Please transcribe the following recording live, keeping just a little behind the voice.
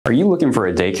Are you looking for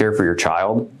a daycare for your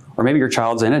child? Or maybe your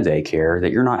child's in a daycare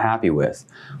that you're not happy with?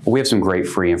 Well, we have some great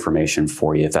free information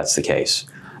for you if that's the case.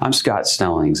 I'm Scott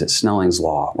Snellings at Snellings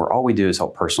Law, where all we do is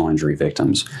help personal injury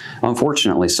victims.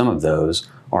 Unfortunately, some of those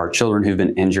are children who've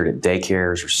been injured at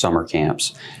daycares or summer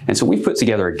camps. And so we've put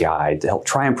together a guide to help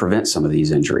try and prevent some of these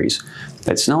injuries.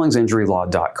 At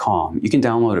snellingsinjurylaw.com, you can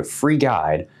download a free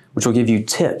guide which will give you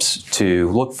tips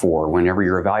to look for whenever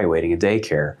you're evaluating a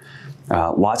daycare.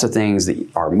 Lots of things that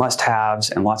are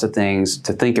must-haves and lots of things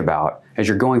to think about as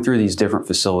you're going through these different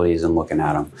facilities and looking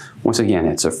at them. Once again,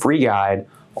 it's a free guide.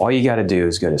 All you got to do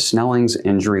is go to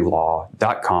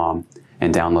snellingsinjurylaw.com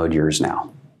and download yours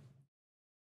now.